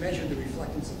 and you can measure the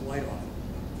reflectance of light off it.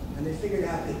 And they figured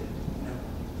out that, you know,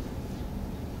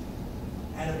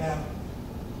 at about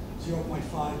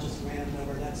 0.5, just a random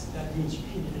number, that means you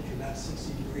heated it to about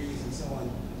 60 degrees and so on.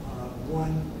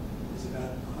 1 is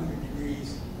about 100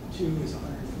 degrees, 2 is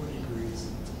 140 degrees.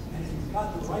 And if you've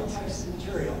got the right types of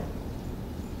material, if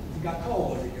you've got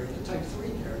coal over here, the type 3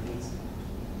 kerogens,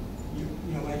 you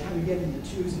know, by the time you get into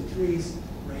 2s and 3s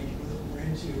range, we're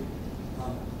into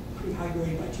pretty high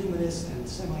grade bituminous and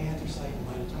semi-anthracite, and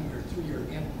by the time you're 3, you're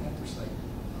anthracite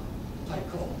type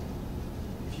coal.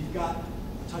 If you've got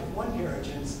type 1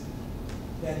 kerogens,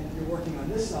 then you're working on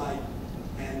this side,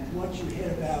 and once you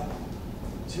hit about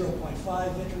 0.5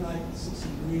 vitrinite, 60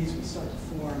 degrees, we start to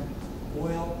form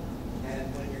oil,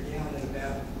 and when you're down at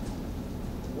about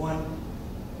 1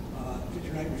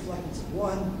 vitrinite reflectance of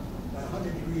 1, about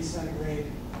 100 degrees centigrade,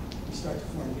 you start to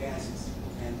form gases.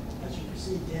 And as you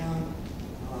proceed down,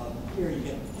 here you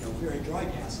get, you know, very dry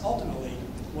gas. Ultimately,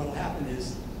 what will happen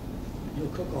is you'll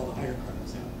cook all the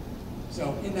hydrocarbons out.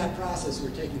 So in that process,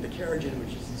 we're taking the kerogen,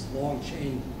 which is these long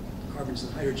chain carbons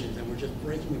and hydrogens, and we're just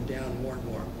breaking them down more and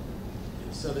more.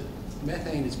 So that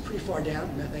methane is pretty far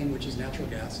down, methane, which is natural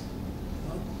gas.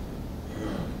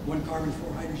 1 carbon,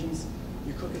 4 hydrogens.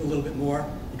 You cook it a little bit more,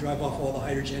 you drive off all the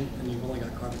hydrogen, and you've only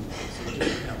got carbon. So you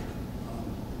just have,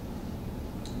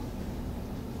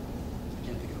 I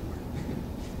can't think of the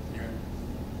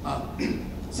word.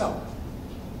 So,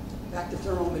 back to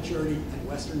thermal maturity in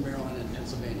Western Maryland and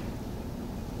Pennsylvania.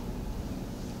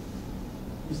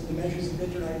 These are the measures of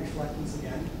vitrinite reflectance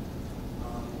again.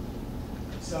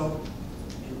 So,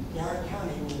 in Garrett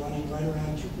County, we're running right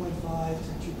around 2.5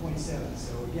 to 2.7.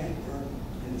 So again, we're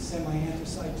in the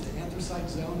semi-anthracite to anthracite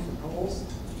zone for coals.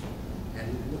 And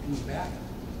looking back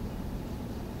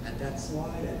at that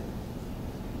slide,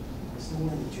 we're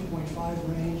somewhere in the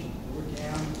 2.5 range. We're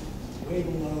down way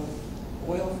below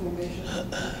oil formation,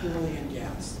 purely in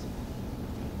gas.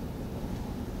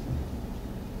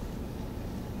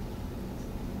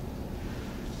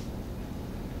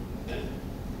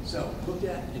 So, looked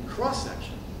at in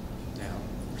cross-section now,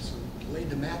 so laid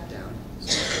the map down, so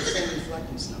the same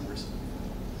reflectance numbers.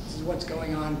 This is what's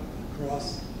going on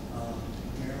across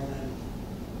Maryland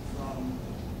from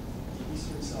the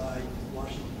eastern side,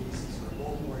 Washington, D.C., sort of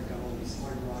Baltimore, got all these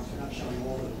hard rocks. We're not showing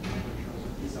all of them, but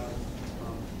these are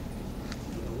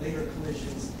the later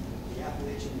collisions, the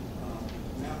Appalachian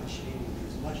mountain chain, which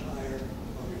is much higher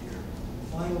over here.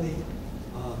 Finally,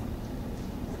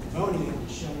 we're Devonian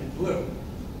is shown in blue.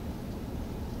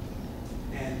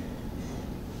 And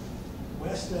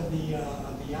west of the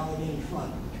Allegheny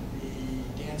front, which would be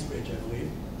Dan's Bridge, I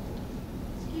believe.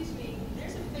 Excuse me,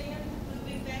 there's a fan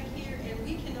moving back here, and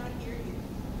we cannot hear you.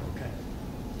 Okay.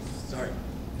 Sorry.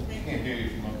 Thank Can't you. hear you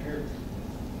from up here.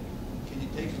 Can you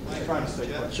take the mic? Trying to stay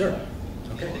Jeff? quiet. Sure. Can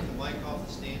you Okay. take the mic off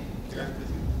the stand? Carry it with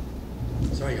you.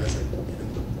 Sorry, guys.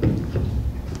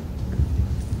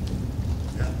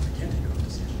 Yeah, I can't take it off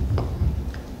this hand.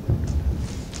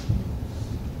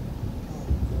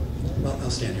 Well, I'll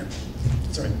stand here.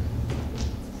 Sorry.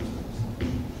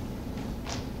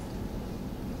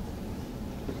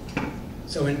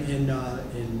 So in the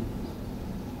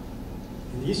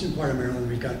eastern part of Maryland,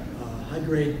 we've got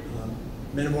high-grade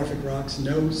metamorphic rocks,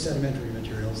 no sedimentary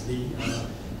materials. The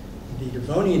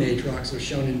Devonian age rocks are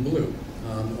shown in blue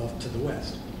off to the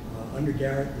west, under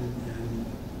Garrett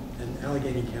and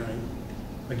Allegheny County.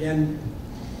 Again,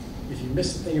 if you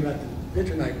missed the thing about the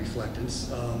vitrinite reflectance,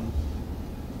 I'll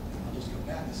just go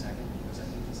back a second because I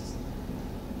think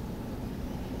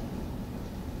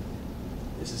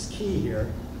this is key here.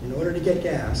 In order to get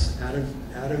gas out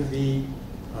of the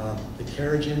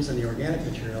kerogens and the organic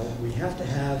material, we have to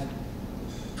have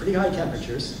pretty high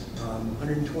temperatures,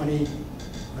 120,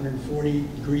 140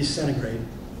 degrees centigrade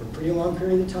for a pretty long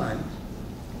period of time.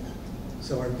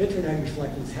 So our vitrinite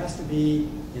reflectance has to be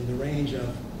in the range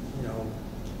of,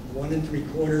 1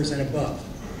 3/4 and above.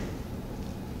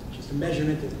 Just a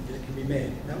measurement that can be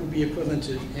made. That would be equivalent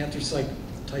to anthracite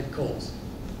type coals.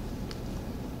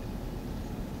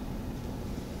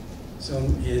 So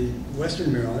in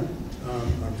western Maryland,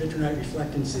 our vitrinite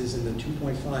reflectance is in the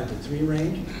 2.5 to 3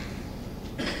 range.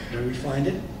 When we find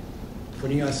it,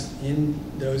 putting us in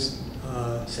those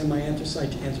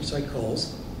semi-anthracite to anthracite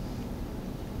coals.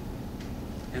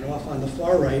 And off on the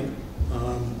far right,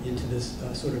 into this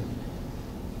sort of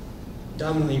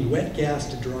dominantly wet gas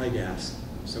to dry gas.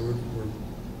 So we're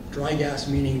dry gas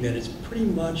meaning that it's pretty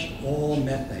much all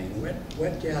methane.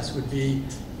 Wet gas would be,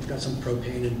 you've got some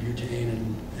propane and butane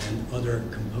and other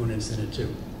components in it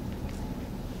too.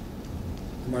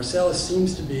 The Marcellus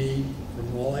seems to be,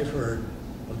 from all I've heard,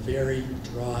 a very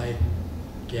dry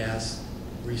gas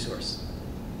resource.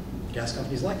 Gas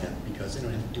companies like that because they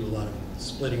don't have to do a lot of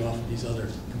splitting off of these other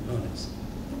components.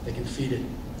 They can feed it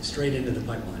straight into the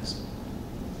pipelines.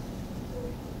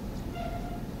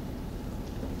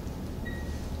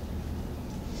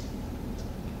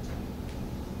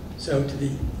 So to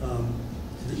the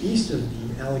east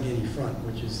of the Allegheny front,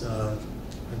 which is, I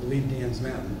believe, Dan's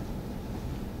Mountain,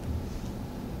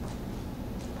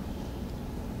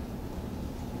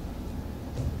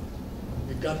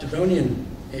 we've got Devonian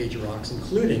age rocks,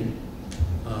 including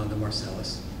the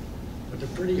Marcellus, but they're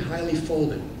pretty highly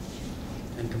folded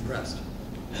and compressed.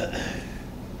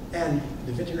 And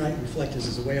the vitrinite reflectance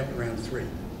is way up around 3.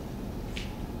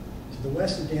 To the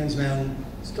west of Dan's Mountain,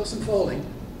 still some folding.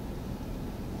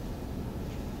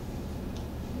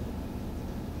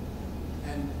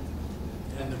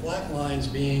 And the black lines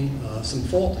being some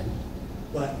faulting,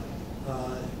 but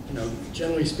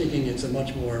generally speaking, it's a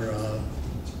much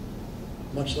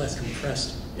less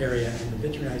compressed area, and the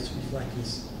vitrinite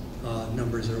reflectance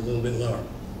numbers are a little bit lower.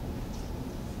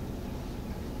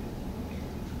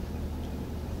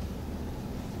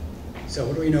 So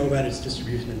what do we know about its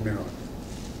distribution in Maryland?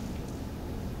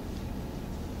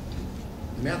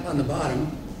 The map on the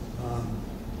bottom,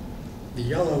 the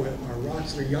yellow are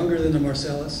rocks that are younger than the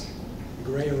Marcellus, the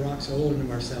gray are rocks older than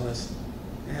the Marcellus,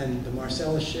 and the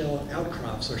Marcellus Shale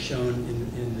outcrops are shown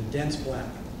in the dense black.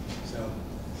 So,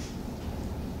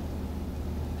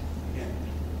 again.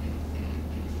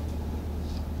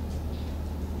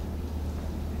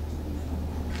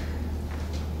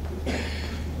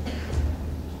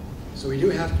 So we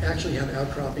do actually have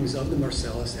outcroppings of the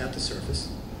Marcellus at the surface.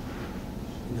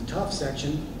 In the top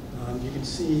section, you can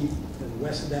see to the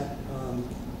west of that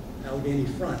Allegheny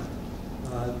front,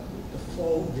 the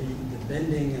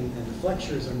bending and the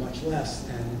flexures are much less,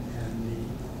 and the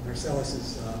Marcellus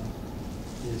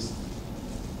is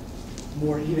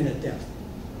more even at depth.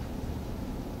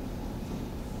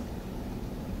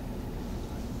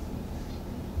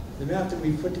 The map that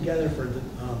we put together for the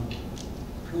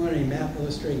preliminary map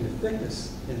illustrating the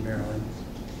thickness in Maryland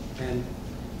and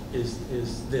is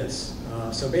this.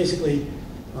 So basically,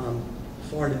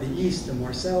 far to the east, the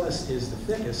Marcellus is the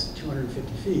thickest,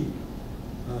 250 feet.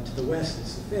 To the west,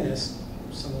 it's the thinnest,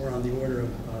 somewhere on the order of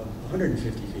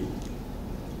 150 feet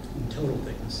in total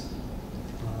thickness.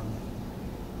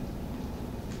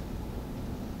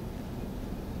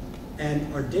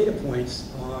 And our data points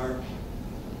are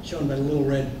shown by the little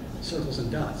red circles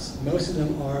and dots. Most of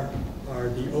them are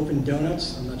the open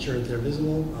donuts. I'm not sure if they're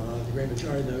visible. The great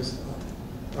majority of those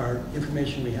are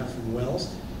information we have from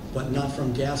wells, but not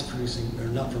from gas producing, or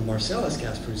not from Marcellus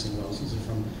gas producing wells. These are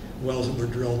from wells that were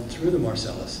drilled through the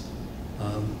Marcellus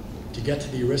to get to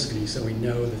the Oriskany, so we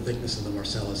know the thickness of the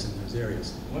Marcellus in those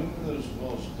areas. When were those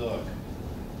wells dug?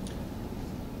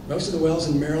 Most of the wells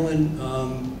in Maryland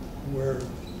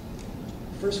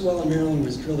the first well in Maryland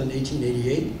was drilled in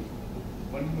 1888.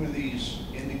 When were these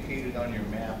indicated on your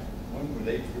map? When were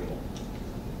they drilled?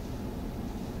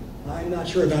 I'm not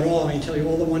sure about all. I can tell you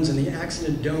all the ones in the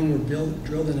Accident Dome were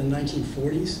drilled in the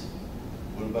 1940s.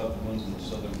 What about the ones in the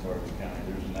southern part of the county?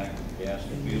 There's an active gas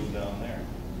field down there.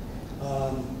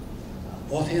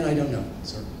 Offhand, I don't know,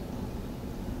 sir.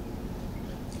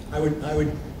 I would.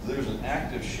 There's an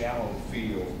active shallow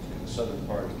field in the southern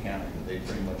part of the county that they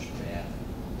pretty much abandoned.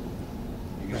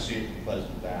 You can see it in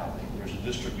Pleasant Valley. There's a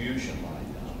distribution line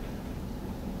down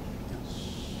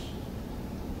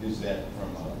there. Is that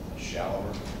from a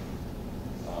shallower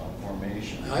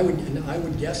formation? I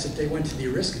would guess that they went to the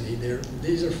Oriskany.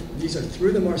 These are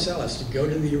through the Marcellus to go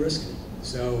to the Oriskany.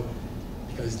 So,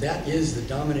 because that is the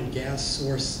dominant gas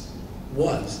source,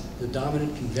 was the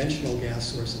dominant conventional gas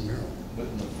source in Maryland. But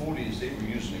in the 40s, they were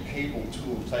using a cable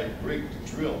tool type rig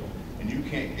to drill, and you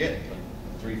can't get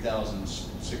 3,000,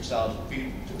 6,000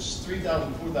 feet,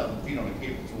 3,000, 4,000 feet on a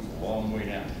cable tool a long way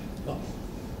down. Well,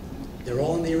 they're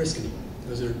all in the Oriskany.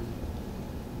 Those are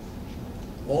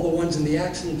all the ones in the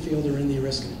accident field are in the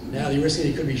Oriskany. Now the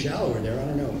Oriskany could be shallower there. I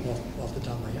don't know off the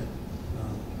top of my head.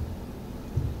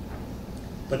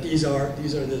 But these are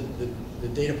the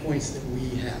data points that we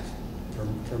have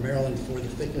for Maryland for the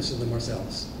thickness of the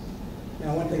Marcellus.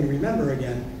 Now, one thing to remember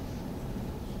again,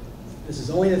 this is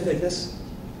only the thickness.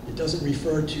 It doesn't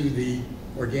refer to the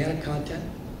organic content.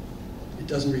 It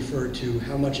doesn't refer to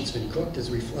how much it's been cooked as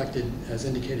reflected, as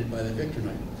indicated by the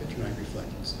vitrinite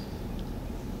reflectors.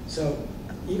 So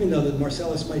even though the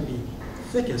Marcellus might be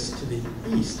thickest to the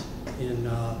east in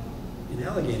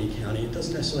Allegheny County, it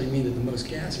doesn't necessarily mean that the most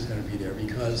gas is going to be there,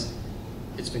 because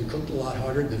it's been cooked a lot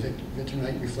harder. The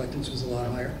vitrinite reflectance was a lot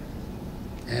higher.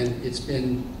 And it's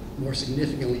been more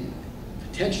significantly,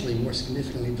 potentially more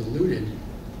significantly diluted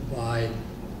by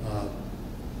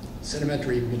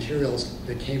sedimentary materials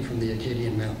that came from the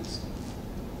Acadian Mountains.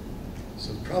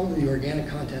 So probably the organic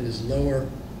content is lower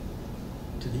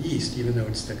to the east, even though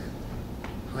it's thicker.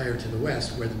 Higher to the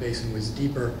west, where the basin was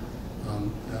deeper,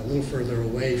 a little further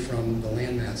away from the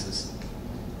land masses,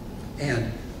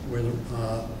 and where the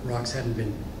rocks hadn't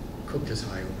been cooked as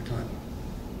high over time.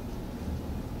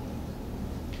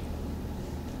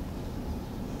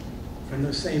 From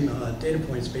those same data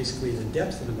points, basically the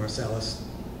depth of the Marcellus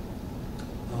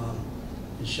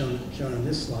is shown on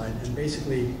this slide, and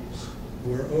basically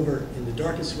we're over, in the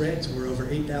darkest reds, we're over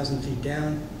 8,000 feet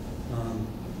down,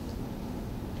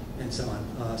 and so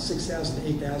on. 6,000 to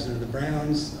 8,000 are the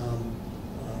browns.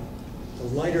 The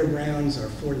lighter browns are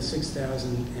 4,000 to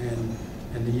 6,000,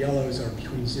 and the yellows are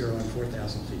between 0 and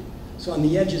 4,000 feet. So on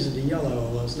the edges of the yellow,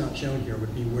 although it's not shown here,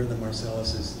 would be where the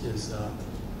Marcellus is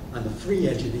on the free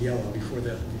edge of the yellow, before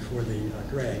the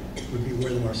gray, would be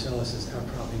where the Marcellus is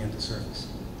outcropping at the surface.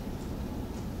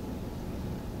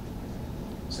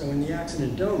 So in the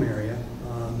Accident Dome area,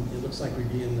 it looks like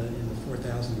we'd be in the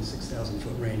 4,000 to 6,000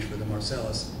 foot range for the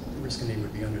Marcellus. The Oriskany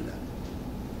would be under that.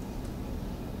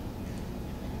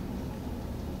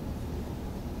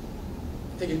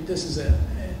 I think this is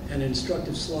an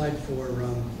instructive slide for,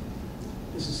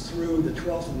 this is through the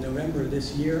 12th of November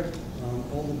this year,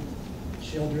 all the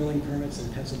shale drilling permits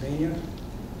in Pennsylvania.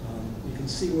 You can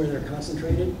see where they're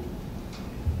concentrated,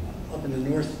 up in the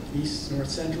northeast, north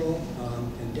central,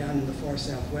 and down in the far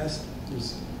southwest.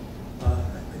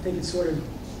 I think it's sort of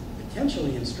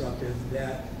potentially instructive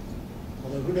that,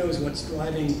 although who knows what's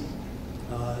driving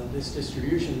this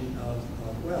distribution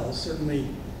of wells, certainly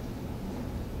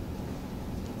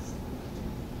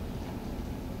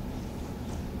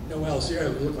no wells here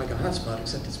would look like a hotspot,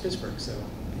 except it's Pittsburgh, so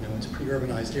it's a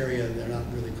pre-urbanized area. They're not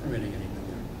really permitting anything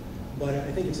there. But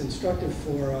I think it's instructive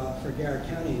for Garrett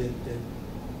County that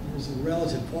there's a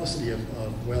relative paucity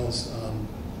of wells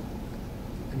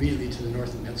immediately to the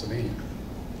north of Pennsylvania.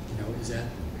 Is that,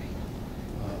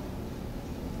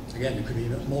 again, there could be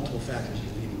multiple factors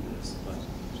leading to this, but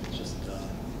it's just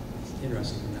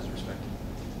interesting from that perspective.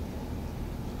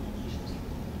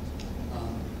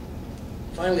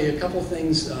 Finally, a couple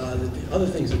things, the other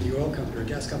things that the oil company or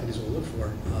gas companies will look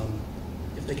for,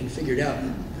 if they can figure it out.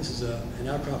 This is an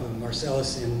outcrop of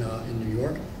Marcellus in New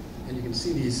York, and you can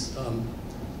see these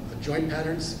joint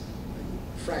patterns,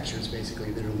 fractures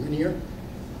basically, that are linear.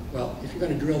 Well, if you're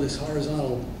going to drill this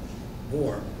horizontal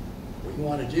bore. What you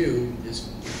want to do is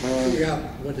figure out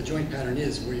what the joint pattern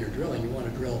is where you're drilling. You want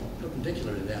to drill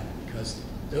perpendicular to that because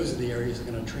those are the areas that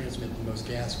are going to transmit the most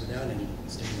gas without any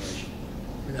stimulation,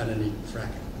 without any fracking.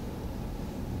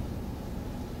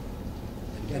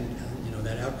 And again, you know,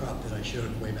 that outcrop that I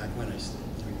showed way back when, you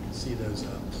can see those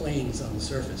planes on the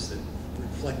surface that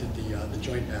reflected the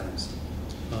joint patterns.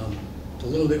 The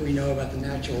little bit we know about the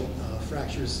natural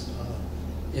fractures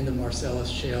in the Marcellus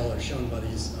Shale are shown by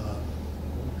these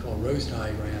what we call rose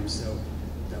diagrams. So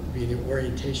that would be the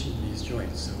orientation of these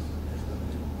joints. So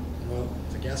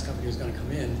if the gas company was going to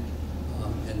come in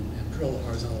and drill a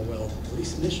horizontal well, at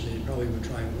least initially, they probably would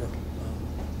try and work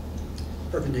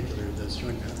perpendicular to those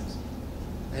joint patterns.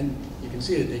 And you can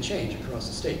see that they change across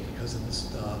the state because of this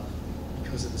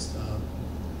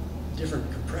different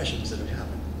compressions that have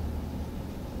happened.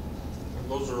 And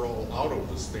those are all out of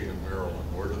the state of Maryland.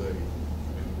 Where do they?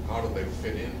 How do they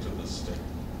fit into the state?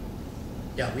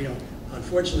 Yeah, we don't.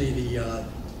 Unfortunately,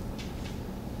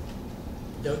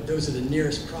 those are the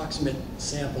nearest proximate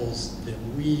samples that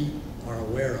we are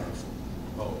aware of.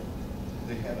 Oh,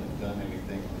 they haven't done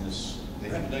anything in this. They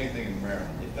haven't done anything in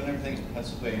Maryland. They've done everything in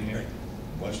Pennsylvania, right,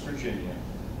 West Virginia,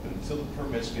 but until the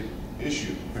permits get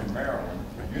issued from Maryland,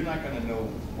 you're not going to know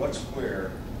what's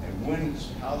where and when,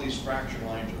 how these fracture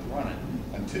lines are running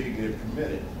until you get it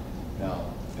permitted. Now,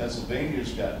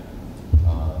 Pennsylvania's got,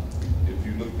 if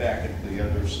you look back at the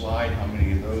other slide, how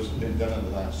many of those have been done in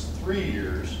the last 3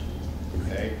 years,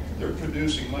 okay? They're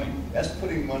producing money. That's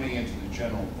putting money into the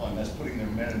general fund. That's putting their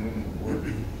men and women to work.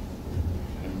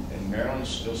 And Maryland's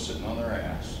still sitting on their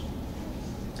ass.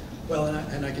 Well,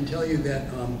 and I can tell you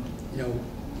that, you know,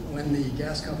 when the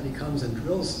gas company comes and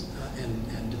drills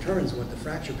and determines what the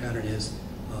fracture pattern is,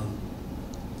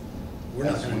 we're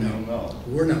not going to know.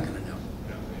 We're not going to know.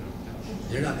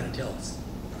 They're not going to tell us.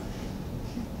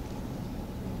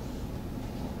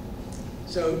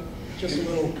 So, just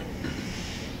a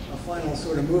final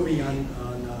sort of movie on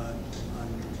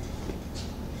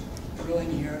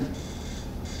drilling here.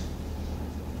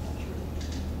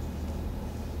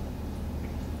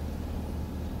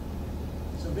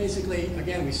 So basically,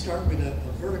 again, we start with a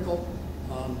vertical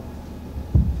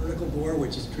bore,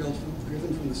 which is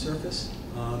driven from the surface.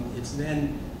 It's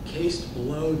then cased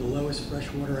below the lowest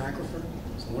freshwater aquifer.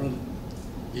 So one of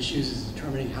the issues is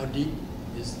determining how deep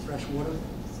is the fresh water.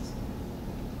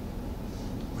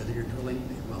 Whether you're drilling,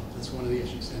 well, that's one of the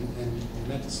issues. And you're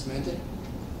meant to cement it.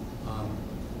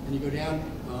 And you go down,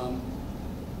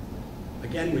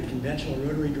 again, with conventional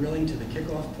rotary drilling to the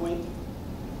kickoff point.